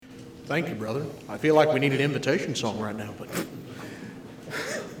Thank you, brother. I feel like we need an invitation song right now. But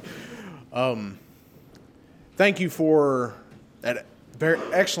thank you for that very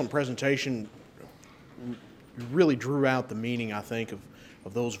excellent presentation. You really drew out the meaning, I think,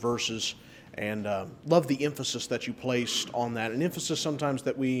 of those verses, and love the emphasis that you placed on that. An emphasis sometimes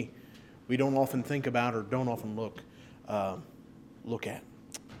that we don't often think about or don't often look at.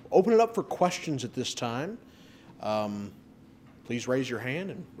 Open it up for questions at this time. Please raise your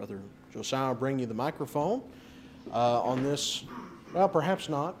hand, and Brother Josiah will bring you the microphone on this. Well, perhaps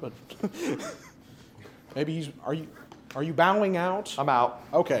not, but maybe are you bowing out? I'm out.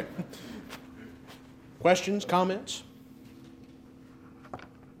 Okay. Questions, comments?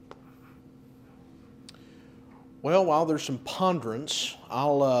 Well, while there's some ponderance,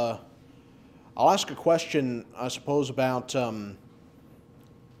 I'll ask a question, I suppose, about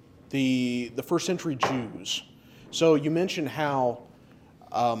the first century Jews. So you mentioned how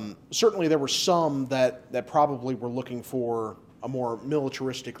certainly there were some that probably were looking for a more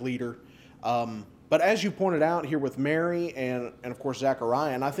militaristic leader. But as you pointed out here with Mary and of course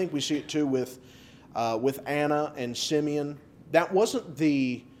Zechariah, and I think we see it too with Anna and Simeon, that wasn't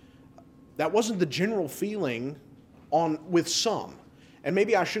the general feeling with some. And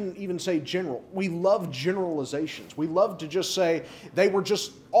maybe I shouldn't even say general. We love generalizations. We love to just say they were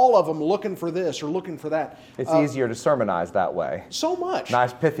just all of them looking for this or looking for that. It's easier to sermonize that way. So much.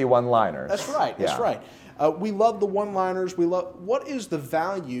 Nice pithy one-liners. That's right. That's right. We love the one-liners. What is the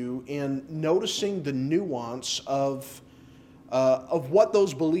value in noticing the nuance of what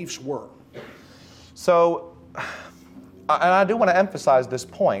those beliefs were? So, and I do want to emphasize this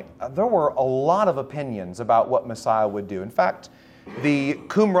point. There were a lot of opinions about what Messiah would do. In fact, the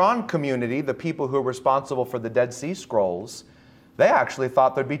Qumran community, the people who are responsible for the Dead Sea Scrolls, they actually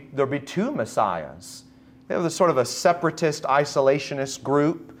thought there'd be two Messiahs. They were sort of a separatist, isolationist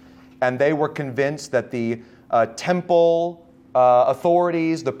group, and they were convinced that the temple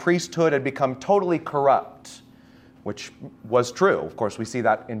authorities, the priesthood, had become totally corrupt, which was true. Of course, we see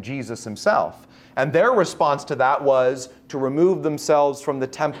that in Jesus himself. And their response to that was to remove themselves from the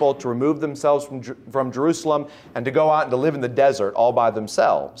temple, to remove themselves from Jerusalem, and to go out and to live in the desert all by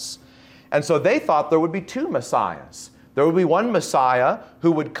themselves. And so they thought there would be two Messiahs. There would be one Messiah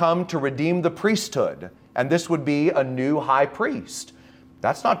who would come to redeem the priesthood, and this would be a new high priest.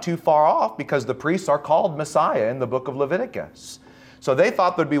 That's not too far off because the priests are called Messiah in the book of Leviticus. So they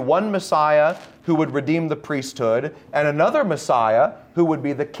thought there'd be one Messiah who would redeem the priesthood and another Messiah who would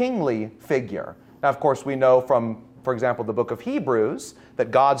be the kingly figure. Now, of course, we know from, for example, the book of Hebrews that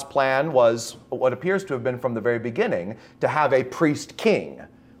God's plan was what appears to have been from the very beginning to have a priest-king,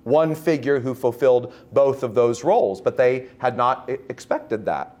 one figure who fulfilled both of those roles, but they had not expected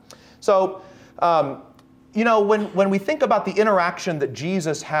that. So, when we think about the interaction that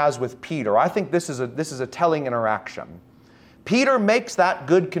Jesus has with Peter, I think this is a telling interaction. Peter makes that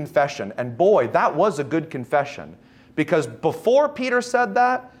good confession, and boy, that was a good confession, because before Peter said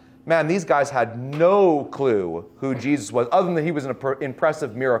that, man, these guys had no clue who Jesus was, other than that he was an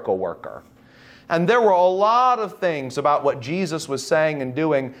impressive miracle worker. And there were a lot of things about what Jesus was saying and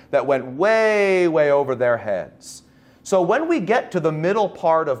doing that went way, way over their heads. So when we get to the middle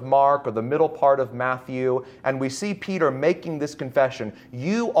part of Mark or the middle part of Matthew, and we see Peter making this confession,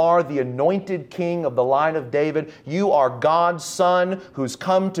 you are the anointed king of the line of David. You are God's son who's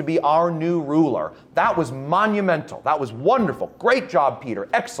come to be our new ruler. That was monumental. That was wonderful. Great job, Peter.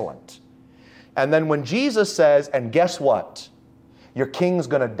 Excellent. And then when Jesus says, and guess what? Your king's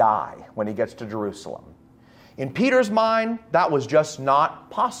going to die when he gets to Jerusalem. In Peter's mind, that was just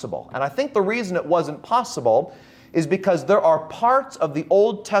not possible. And I think the reason it wasn't possible is because there are parts of the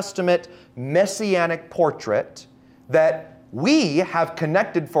Old Testament Messianic portrait that we have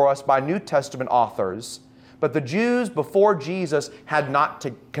connected for us by New Testament authors, but the Jews before Jesus had not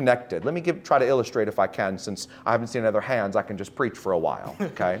connected. Let me try to illustrate if I can, since I haven't seen any other hands, I can just preach for a while,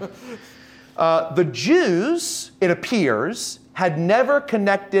 okay? The Jews, it appears, had never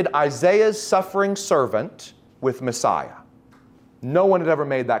connected Isaiah's suffering servant with Messiah. No one had ever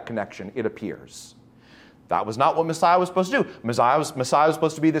made that connection, it appears. That was not what Messiah was supposed to do. Messiah was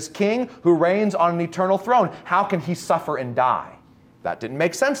supposed to be this king who reigns on an eternal throne. How can he suffer and die? That didn't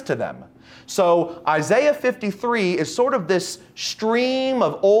make sense to them. So Isaiah 53 is sort of this stream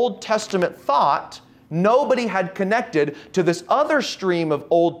of Old Testament thought nobody had connected to this other stream of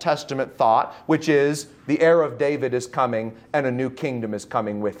Old Testament thought, which is the heir of David is coming and a new kingdom is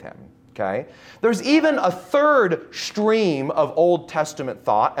coming with him. Okay? There's even a third stream of Old Testament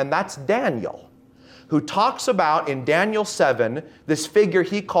thought, and that's Daniel, who talks about, in Daniel 7, this figure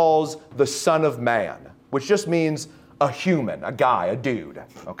he calls the Son of Man, which just means a human, a guy, a dude,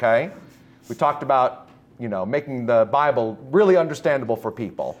 okay? We talked about, making the Bible really understandable for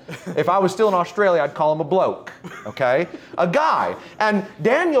people. If I was still in Australia, I'd call him a bloke, okay? A guy. And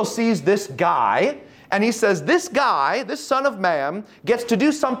Daniel sees this guy, and he says, this guy, this Son of Man, gets to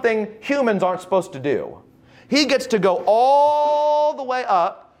do something humans aren't supposed to do. He gets to go all the way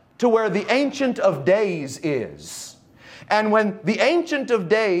up to where the Ancient of Days is. And when the Ancient of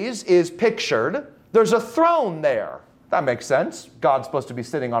Days is pictured, there's a throne there. That makes sense. God's supposed to be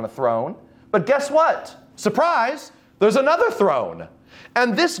sitting on a throne. But guess what? Surprise, there's another throne.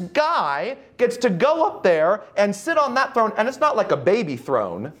 And this guy gets to go up there and sit on that throne. And it's not like a baby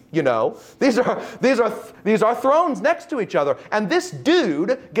throne, These are thrones next to each other. And this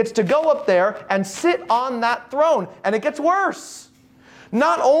dude gets to go up there and sit on that throne. And it gets worse.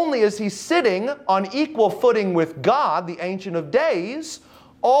 Not only is he sitting on equal footing with God, the Ancient of Days,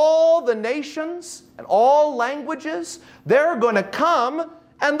 all the nations and all languages, they're going to come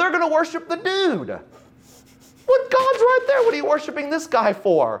and they're going to worship the dude. What? God's right there. What are you worshiping this guy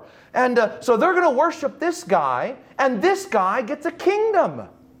for? And so they're going to worship this guy, and this guy gets a kingdom.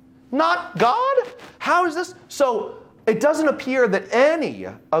 Not God? How is this? So it doesn't appear that any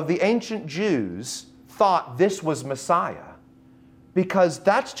of the ancient Jews thought this was Messiah, because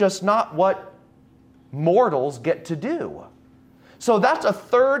that's just not what mortals get to do. So that's a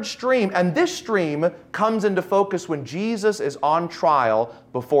third stream, and this stream comes into focus when Jesus is on trial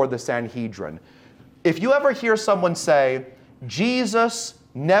before the Sanhedrin. If you ever hear someone say, Jesus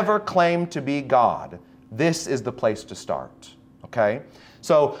never claimed to be God, this is the place to start, okay?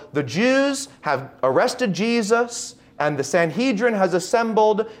 So the Jews have arrested Jesus, and the Sanhedrin has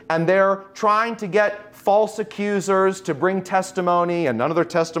assembled, and they're trying to get false accusers to bring testimony, and none of their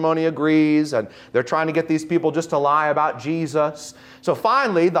testimony agrees, and they're trying to get these people just to lie about Jesus. So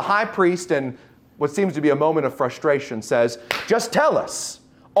finally, the high priest, in what seems to be a moment of frustration, says, just tell us,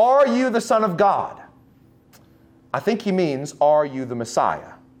 are you the Son of God? I think he means, are you the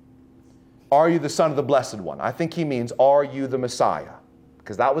Messiah? Are you the Son of the Blessed One? I think he means, are you the Messiah?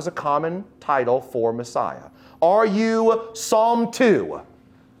 Because that was a common title for Messiah. Are you Psalm 2?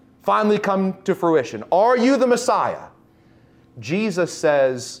 Finally come to fruition. Are you the Messiah? Jesus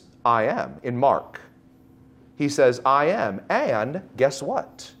says, I am, in Mark. He says, I am. And guess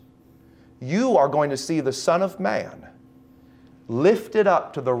what? You are going to see the Son of Man lifted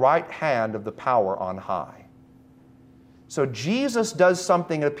up to the right hand of the power on high. So Jesus does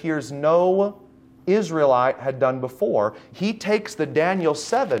something it appears no Israelite had done before. He takes the Daniel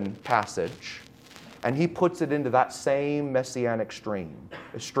 7 passage and he puts it into that same Messianic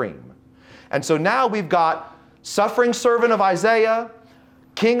stream. And so now we've got suffering servant of Isaiah,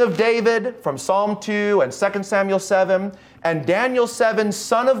 King of David from Psalm 2 and 2 Samuel 7, and Daniel 7,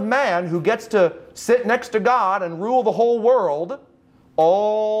 Son of Man, who gets to sit next to God and rule the whole world,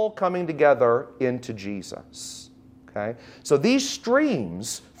 all coming together into Jesus. Okay? So these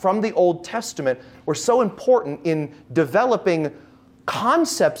streams from the Old Testament were so important in developing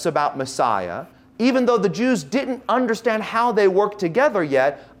concepts about Messiah, even though the Jews didn't understand how they worked together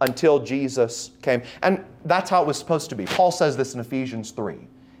yet until Jesus came. And that's how it was supposed to be. Paul says this in Ephesians 3.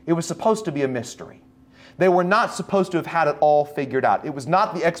 It was supposed to be a mystery. They were not supposed to have had it all figured out. It was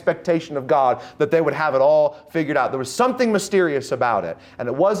not the expectation of God that they would have it all figured out. There was something mysterious about it. And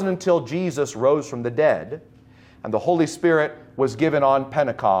it wasn't until Jesus rose from the dead and the Holy Spirit was given on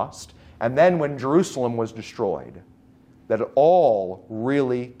Pentecost, and then when Jerusalem was destroyed, that it all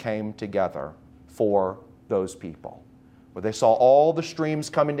really came together for those people. Where they saw all the streams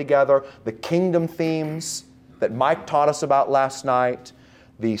coming together, the kingdom themes that Mike taught us about last night,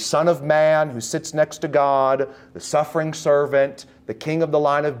 the Son of Man who sits next to God, the suffering servant, the King of the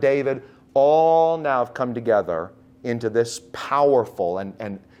line of David, all now have come together into this powerful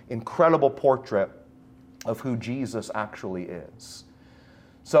and incredible portrait of who Jesus actually is.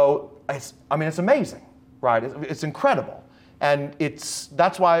 So, it's amazing, right? It's incredible. And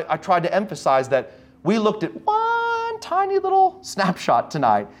that's why I tried to emphasize that we looked at one tiny little snapshot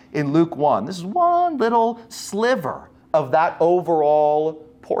tonight in Luke 1. This is one little sliver of that overall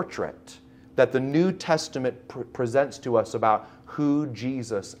portrait that the New Testament presents to us about who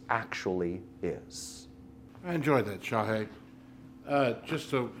Jesus actually is. I enjoyed that, Shahe.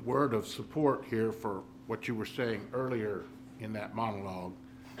 Just a word of support here for what you were saying earlier in that monologue.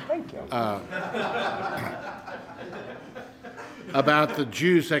 Thank you. About the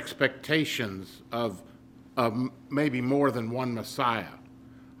Jews' expectations of maybe more than one Messiah.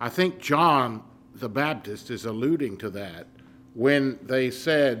 I think John the Baptist is alluding to that when they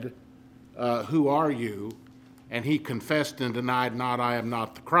said, who are you? And he confessed and denied not, I am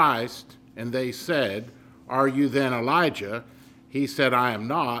not the Christ. And they said, "Are you then Elijah?" He said, "I am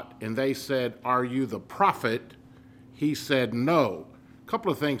not." And they said, "Are you the prophet?" He said, "No." A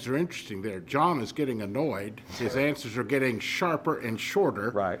couple of things are interesting there. John is getting annoyed. His answers are getting sharper and shorter.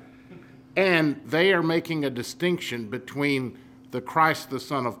 Right. And they are making a distinction between the Christ, the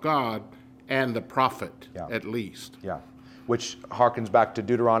Son of God, and the prophet, at least. Yeah. Which harkens back to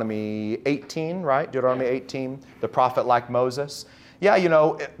Deuteronomy 18, right? Deuteronomy 18, the prophet like Moses. Yeah, you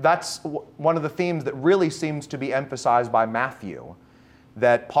know, that's one of the themes that really seems to be emphasized by Matthew.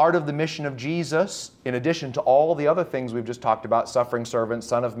 That part of the mission of Jesus, in addition to all the other things we've just talked about, suffering servant,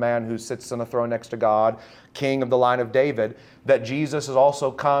 Son of Man who sits on a throne next to God, King of the line of David, that Jesus has also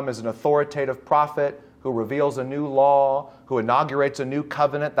come as an authoritative prophet who reveals a new law, who inaugurates a new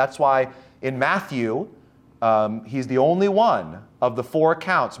covenant. That's why in Matthew, he's the only one of the four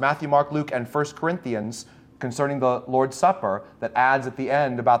accounts, Matthew, Mark, Luke, and 1 Corinthians, concerning the Lord's Supper, that adds at the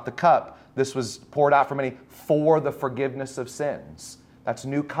end about the cup, this was poured out for many for the forgiveness of sins. That's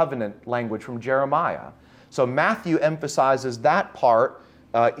new covenant language from Jeremiah. So Matthew emphasizes that part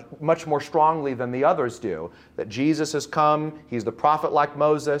much more strongly than the others do. That Jesus has come, he's the prophet like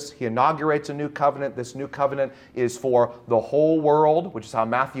Moses, he inaugurates a new covenant. This new covenant is for the whole world, which is how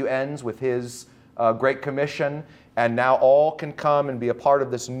Matthew ends with his Great Commission. And now all can come and be a part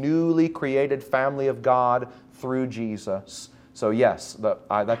of this newly created family of God through Jesus. So yes,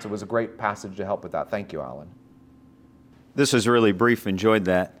 that was a great passage to help with that. Thank you, Alan. This was really brief. Enjoyed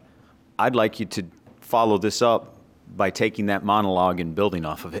that. I'd like you to follow this up by taking that monologue and building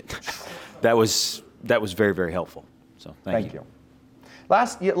off of it. That was very, very helpful. So thank you.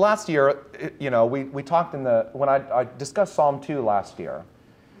 Last year, you know, we talked when I discussed Psalm 2 last year,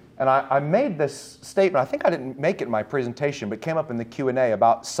 and I made this statement. I think I didn't make it in my presentation, but it came up in the Q&A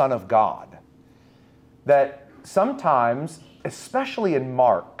about Son of God. That sometimes, especially in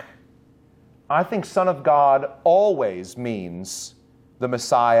Mark, I think Son of God always means the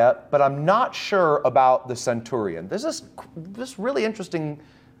Messiah, but I'm not sure about the centurion. There's this really interesting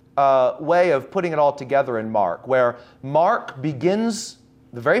way of putting it all together in Mark, where Mark begins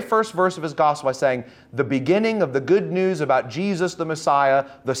the very first verse of his gospel by saying, the beginning of the good news about Jesus the Messiah,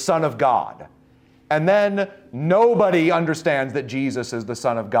 the Son of God. And then nobody understands that Jesus is the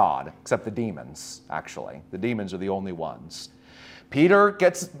Son of God, except the demons, actually. The demons are the only ones. Peter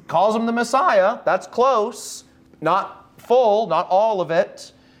calls him the Messiah. That's close. Not full, not all of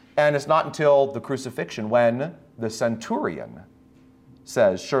it. And it's not until the crucifixion when the centurion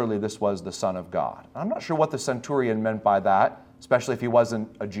says, surely this was the Son of God. I'm not sure what the centurion meant by that, especially if he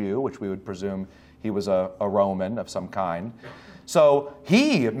wasn't a Jew, which we would presume he was a Roman of some kind. So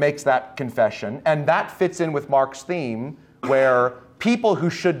he makes that confession, and that fits in with Mark's theme, where people who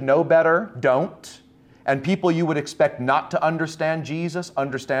should know better don't. And people you would expect not to understand Jesus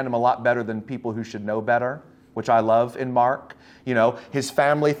understand him a lot better than people who should know better, which I love in Mark. You know, his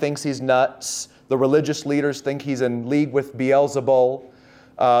family thinks he's nuts. The religious leaders think he's in league with Beelzebul.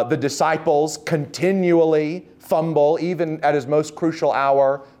 The disciples continually fumble, even at his most crucial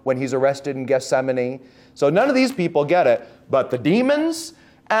hour when he's arrested in Gethsemane. So none of these people get it, but the demons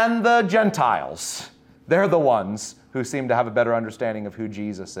and the Gentiles, they're the ones who seem to have a better understanding of who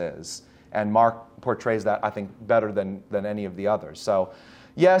Jesus is. And Mark portrays that, I think, better than any of the others. So,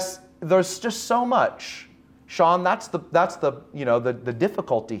 yes, there's just so much. Sean, that's the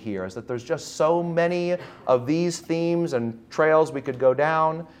difficulty here, is that there's just so many of these themes and trails we could go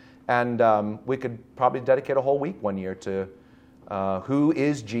down, and we could probably dedicate a whole week one year to who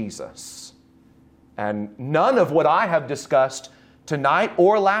is Jesus. And none of what I have discussed tonight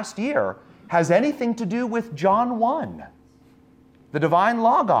or last year has anything to do with John 1, the divine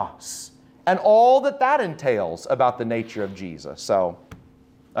Logos, and all that entails about the nature of Jesus. So,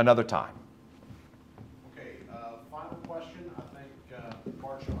 another time. Okay, final question. I think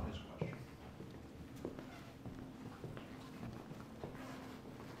Mark's on his question.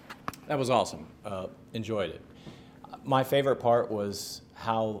 That was awesome. Enjoyed it. My favorite part was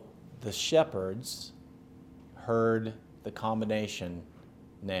how the shepherds heard the combination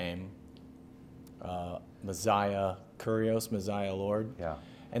name, Messiah, Kurios, Messiah, Lord. Yeah.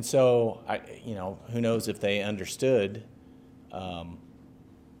 And so, who knows if they understood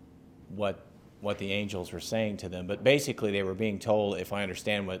what the angels were saying to them. But basically, they were being told, if I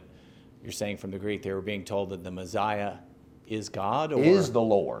understand what you're saying from the Greek, they were being told that the Messiah is God? Or is the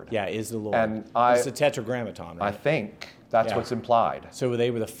Lord. Yeah, is the Lord. And it's the tetragrammaton, right? I think that's what's implied. So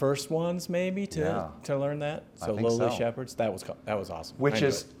they were the first ones, maybe, to learn that? So lowly shepherds? That was awesome. Which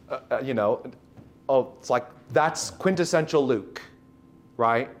is, it's like, that's quintessential Luke.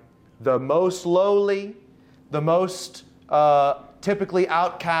 Right? The most lowly, the most typically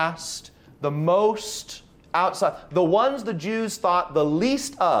outcast, the most outside. The ones the Jews thought the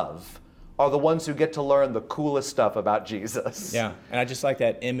least of are the ones who get to learn the coolest stuff about Jesus. Yeah, and I just like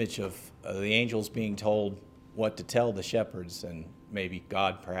that image of the angels being told what to tell the shepherds, and maybe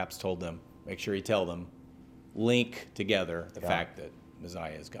God perhaps told them, make sure you tell them, link together the fact that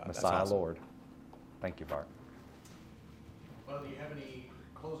Messiah is God. Messiah, That's awesome. Lord. Thank you, Bart. Well, do you have any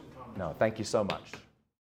closing comments? No, thank you so much.